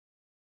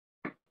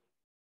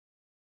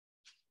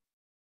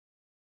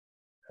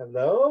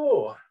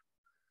Hello,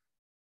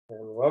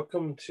 and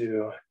welcome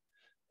to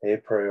a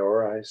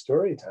Priori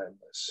story time.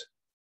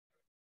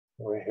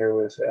 We're here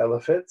with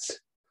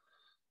elephants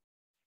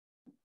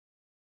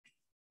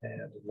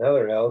and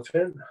another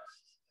elephant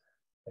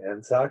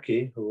and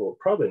Saki, who will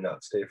probably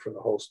not stay for the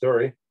whole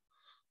story,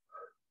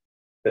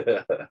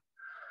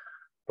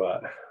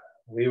 but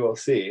we will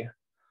see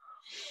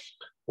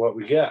what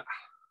we get.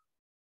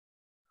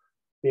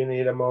 You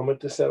need a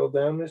moment to settle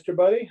down, Mr.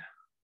 Buddy?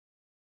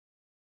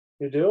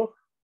 You do?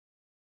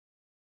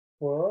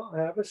 Well,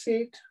 have a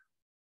seat.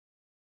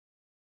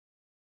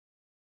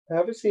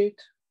 Have a seat.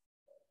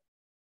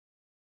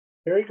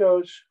 Here he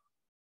goes.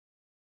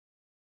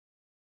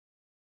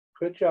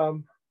 Good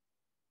job.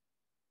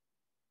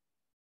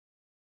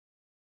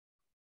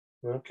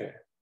 Okay.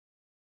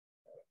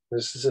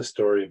 This is a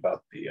story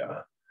about the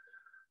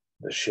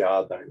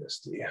Xia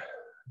dynasty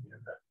in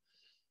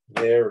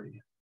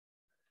very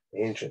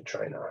ancient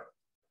China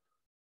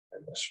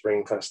and the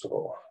Spring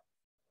Festival.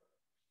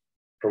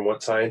 From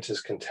what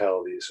scientists can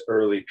tell, these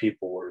early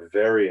people were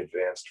very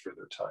advanced for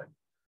their time.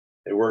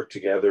 They worked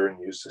together and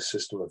used a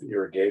system of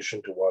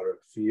irrigation to water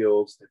the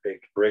fields. They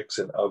baked bricks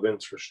in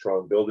ovens for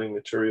strong building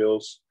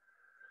materials.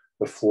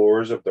 The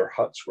floors of their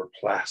huts were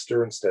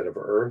plaster instead of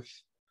earth.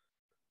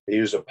 They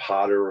used a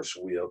potter's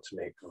wheel to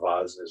make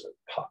vases and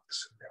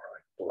pots. They were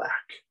like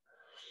black.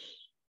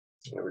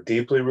 They were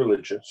deeply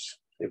religious.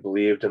 They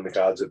believed in the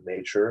gods of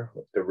nature,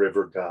 like the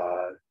river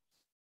god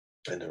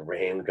and the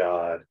rain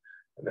god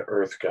and the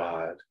earth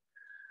god.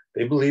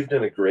 They believed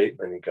in a great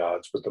many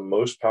gods, but the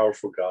most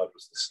powerful god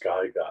was the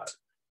sky god,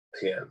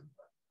 Tian,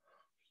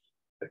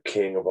 the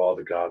king of all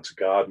the gods, a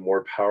god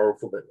more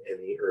powerful than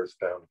any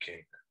earthbound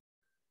king.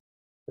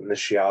 In the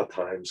Xia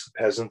times, the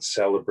peasants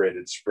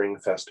celebrated Spring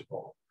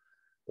Festival.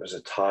 It was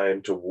a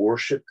time to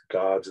worship the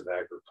gods of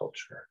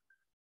agriculture.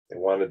 They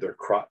wanted their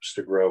crops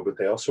to grow, but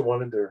they also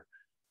wanted their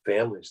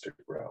families to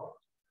grow.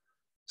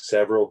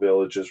 Several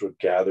villages would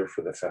gather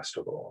for the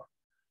festival.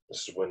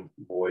 This is when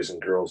boys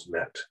and girls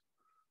met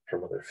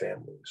from other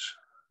families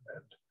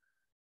and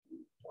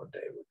one day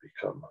would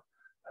become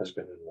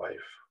husband and wife.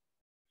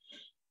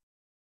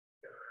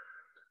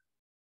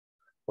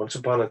 Once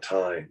upon a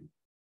time,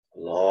 a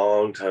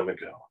long time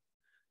ago,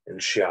 in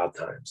Xia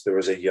times, there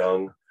was a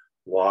young,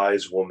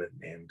 wise woman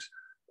named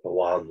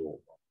Loawnu.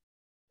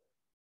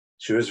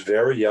 She was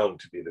very young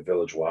to be the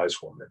village wise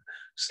woman.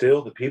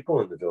 Still, the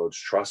people in the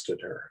village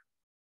trusted her.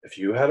 If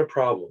you had a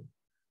problem,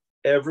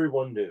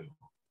 everyone knew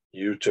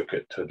you took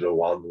it to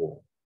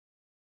Loawnu.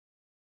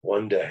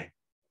 One day,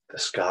 the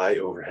sky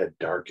overhead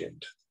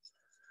darkened.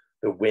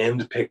 The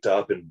wind picked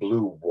up and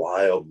blew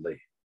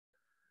wildly.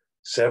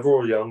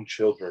 Several young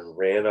children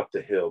ran up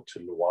the hill to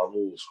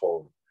Loawnu's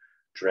home,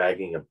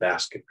 dragging a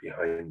basket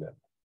behind them.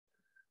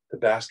 The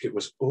basket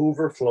was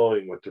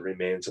overflowing with the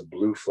remains of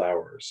blue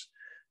flowers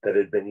that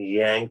had been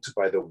yanked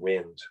by the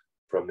wind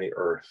from the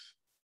earth.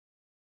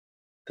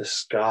 The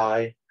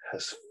sky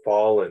has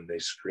fallen, they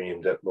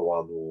screamed at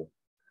Loawnu.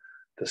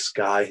 The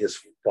sky has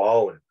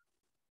fallen.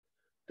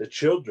 The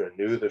children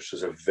knew this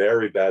was a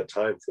very bad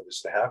time for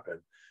this to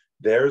happen.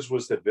 Theirs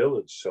was the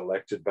village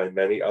selected by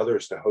many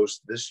others to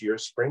host this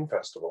year's Spring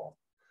Festival.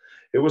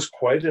 It was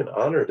quite an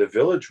honor. The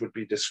village would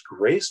be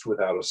disgraced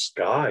without a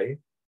sky.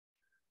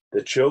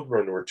 The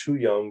children were too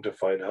young to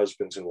find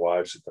husbands and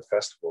wives at the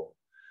festival,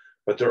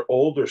 but their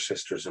older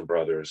sisters and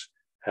brothers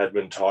had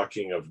been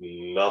talking of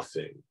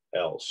nothing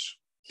else.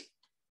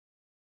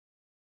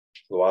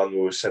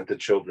 Loawnu sent the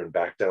children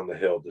back down the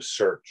hill to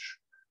search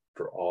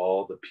for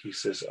all the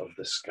pieces of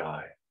the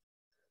sky.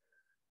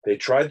 They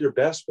tried their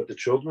best, but the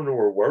children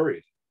were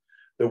worried.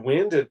 The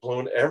wind had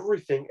blown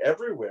everything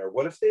everywhere.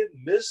 What if they had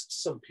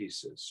missed some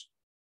pieces?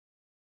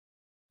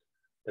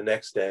 The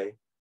next day,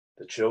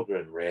 the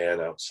children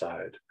ran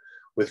outside.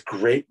 With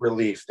great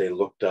relief, they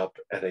looked up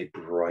at a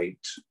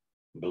bright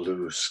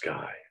blue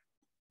sky.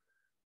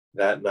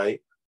 That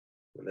night,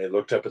 when they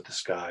looked up at the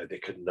sky, they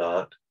could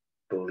not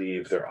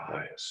believe their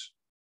eyes.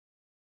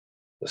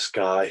 The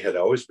sky had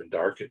always been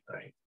dark at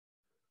night.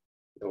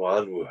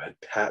 Loawnu had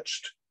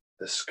patched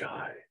the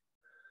sky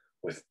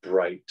with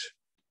bright,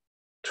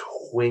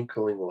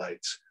 twinkling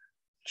lights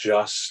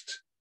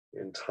just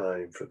in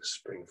time for the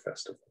Spring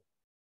Festival.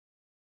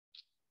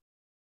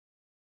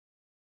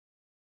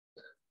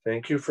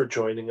 Thank you for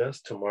joining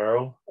us.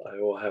 Tomorrow, I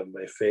will have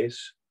my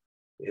face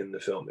in the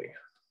filming.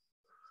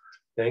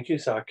 Thank you,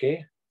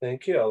 Saki.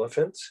 Thank you,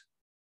 elephants.